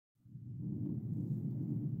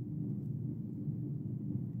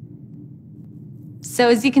So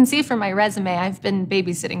as you can see from my resume, I've been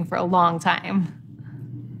babysitting for a long time.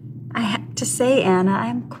 I have to say, Anna,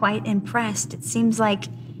 I'm quite impressed. It seems like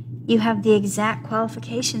you have the exact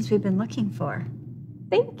qualifications we've been looking for.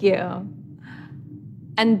 Thank you.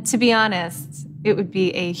 And to be honest, it would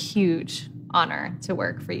be a huge honor to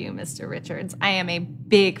work for you, Mr. Richards. I am a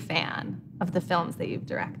big fan of the films that you've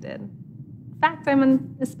directed. In fact, I'm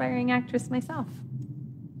an aspiring actress myself.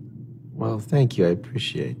 Well, thank you. I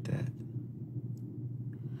appreciate that.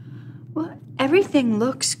 Well, everything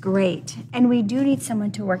looks great, and we do need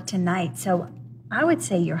someone to work tonight, so I would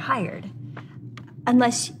say you're hired.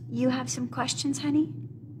 Unless you have some questions, honey?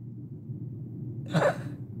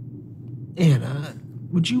 Anna,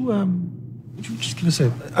 would you just give us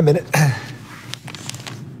a minute?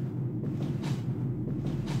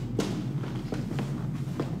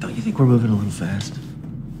 Don't you think we're moving a little fast?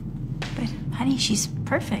 But, honey, she's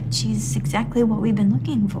perfect. She's exactly what we've been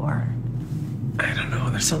looking for. I don't know.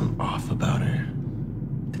 There's something off about her.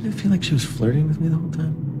 Didn't it feel like she was flirting with me the whole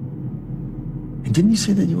time? And didn't you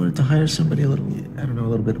say that you wanted to hire somebody a little, I don't know, a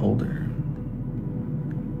little bit older?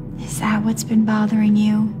 Is that what's been bothering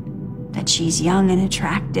you? That she's young and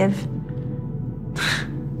attractive? I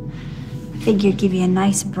figured give you a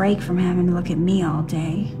nice break from having to look at me all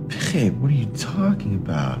day. Babe, what are you talking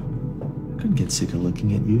about? I couldn't get sick of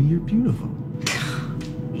looking at you. You're beautiful.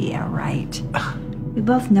 Yeah, right. We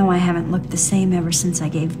both know I haven't looked the same ever since I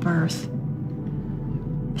gave birth.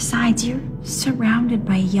 Besides, you're surrounded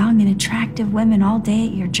by young and attractive women all day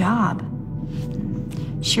at your job.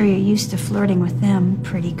 Sure, you're used to flirting with them,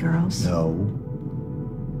 pretty girls. No.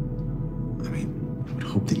 I mean, I would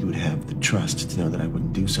hope that you would have the trust to know that I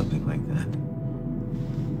wouldn't do something like that.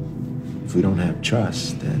 If we don't have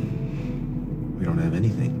trust, then we don't have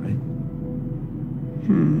anything, right?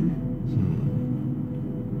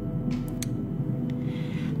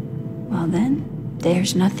 Well then,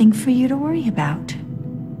 there's nothing for you to worry about.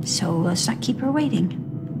 So let's not keep her waiting.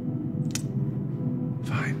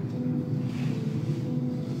 Fine.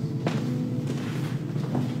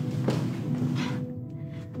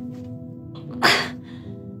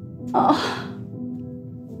 Oh.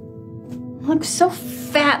 I look so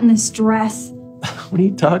fat in this dress. What are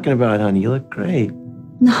you talking about, honey? You look great.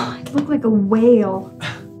 No, I look like a whale.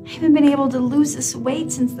 I haven't been able to lose this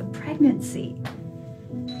weight since the pregnancy.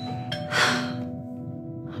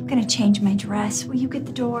 I'm gonna change my dress. Will you get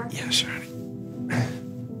the door? Yeah, sure, honey.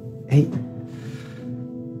 Hey,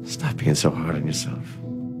 stop being so hard on yourself.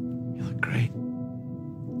 You look great.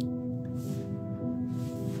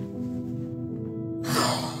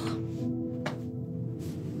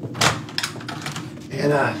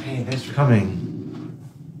 Anna, hey, thanks for coming.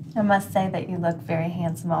 I must say that you look very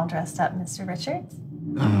handsome all dressed up, Mr. Richards.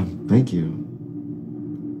 Thank you.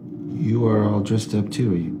 You are all dressed up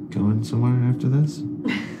too. Are you going somewhere after this?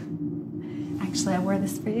 Actually, I wore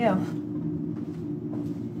this for you.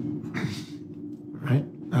 All right.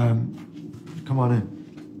 Come on in.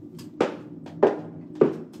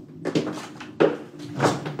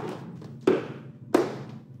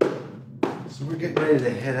 So we're getting ready to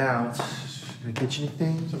head out. Can I get you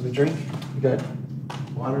anything? Something to drink? You got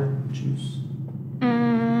water, juice?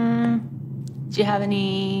 Do you have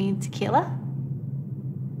any tequila?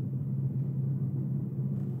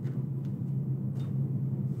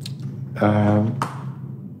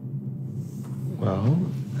 Well,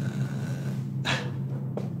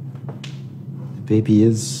 the baby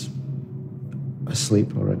is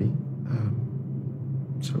asleep already.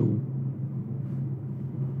 So,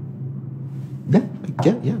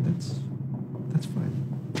 yeah, that's fine.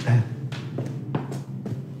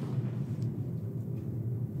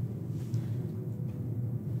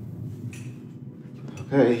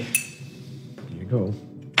 Okay, here you go.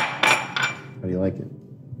 How do you like it?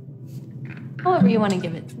 However you want to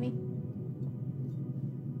give it to me.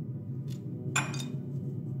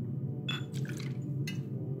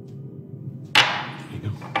 There you go.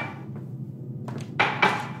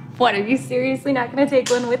 What, are you seriously not going to take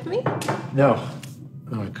one with me? No,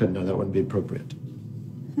 I couldn't. No, that wouldn't be appropriate.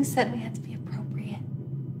 Who said we had to be appropriate?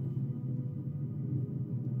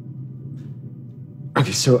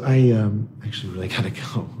 Okay, so I actually really gotta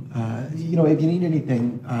go. You know, if you need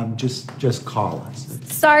anything, just call us.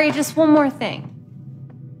 Sorry, just one more thing.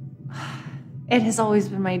 It has always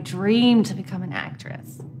been my dream to become an actress.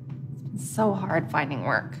 It's been so hard finding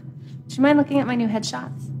work. Do you mind looking at my new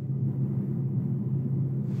headshots?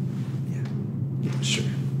 Yeah, sure.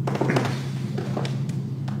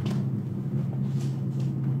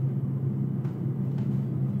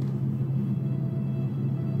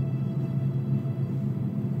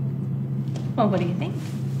 Well, what do you think?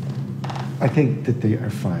 I think that they are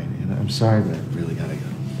fine, and I'm sorry, but I really gotta go.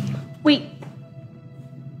 Wait.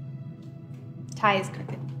 Tie is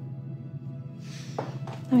crooked.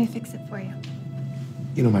 Let me fix it for you.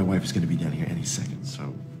 You know my wife is gonna be down here any second,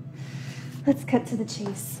 so... Let's cut to the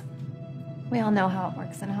chase. We all know how it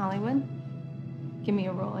works in Hollywood. Give me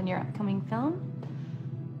a role in your upcoming film,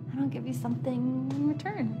 and I'll give you something in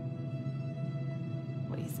return.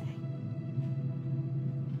 What do you say?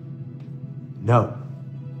 No.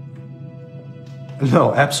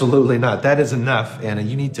 No, absolutely not. That is enough, Anna.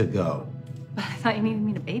 You need to go. But I thought you needed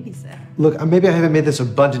me to babysit. Look, maybe I haven't made this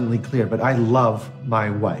abundantly clear, but I love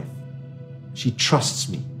my wife. She trusts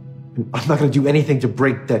me. And I'm not going to do anything to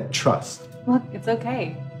break that trust. Look, it's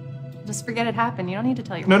okay. Just forget it happened. You don't need to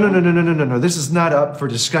tell your No. mom. This is not up for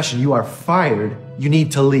discussion. You are fired. You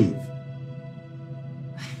need to leave.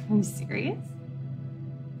 Are you serious?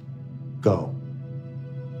 Go.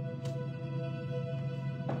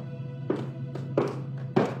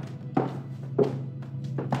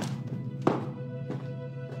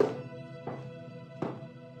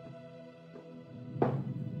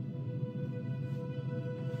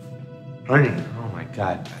 Arnie, oh my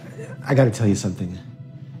God. I gotta tell you something.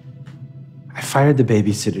 I fired the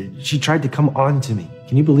babysitter. She tried to come on to me.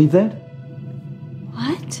 Can you believe that?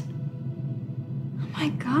 What? Oh my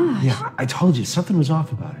gosh. Yeah, I told you, something was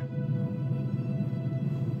off about her.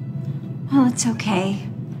 Well, it's okay.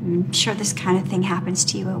 I'm sure this kind of thing happens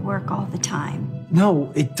to you at work all the time.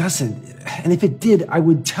 No, it doesn't. And if it did, I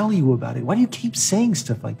would tell you about it. Why do you keep saying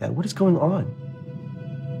stuff like that? What is going on?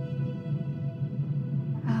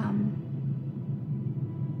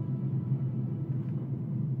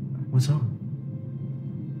 What's wrong?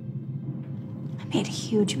 I made a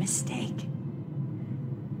huge mistake.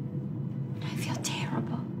 I feel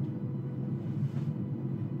terrible.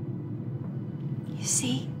 You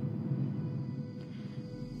see,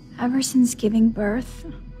 ever since giving birth,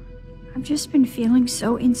 I've just been feeling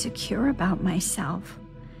so insecure about myself.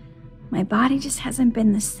 My body just hasn't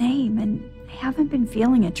been the same, and I haven't been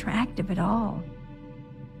feeling attractive at all.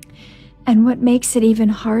 And what makes it even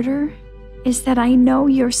harder is that I know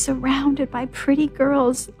you're surrounded by pretty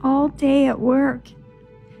girls all day at work.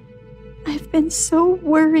 I've been so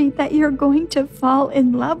worried that you're going to fall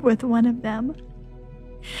in love with one of them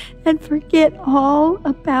and forget all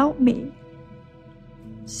about me.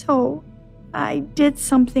 So I did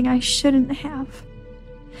something I shouldn't have.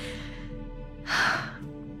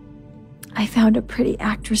 I found a pretty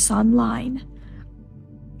actress online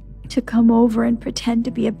to come over and pretend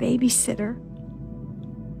to be a babysitter,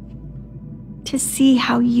 to see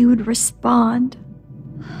how you'd respond.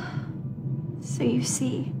 So you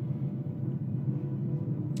see,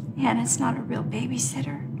 Anna's not a real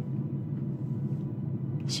babysitter.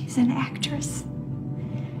 She's an actress.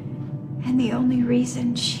 And the only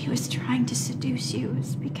reason she was trying to seduce you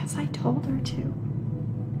is because I told her to.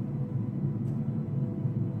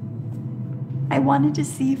 I wanted to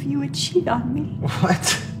see if you would cheat on me.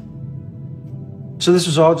 What? So this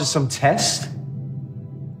was all just some test?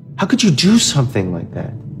 How could you do something like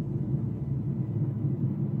that?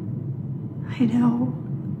 I know.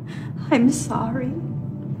 I'm sorry.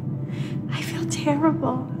 I feel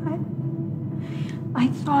terrible. I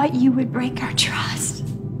thought you would break our trust.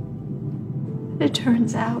 But it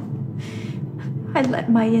turns out I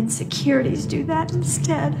let my insecurities do that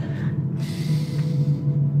instead.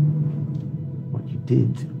 What you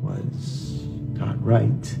did was not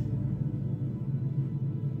right.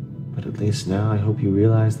 But at least now I hope you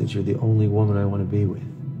realize that you're the only woman I want to be with.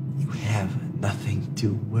 You have nothing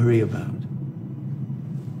to worry about.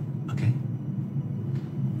 Okay?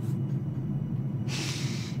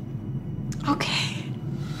 Okay.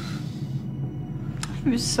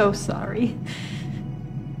 I'm so sorry.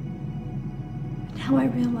 Now I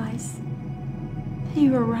realize that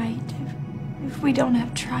you were right. If we don't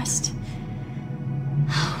have trust,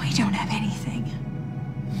 we don't have anything.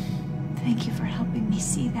 Thank you for helping me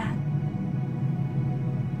see that.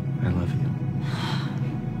 I love you.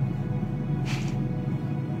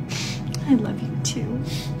 I love you too.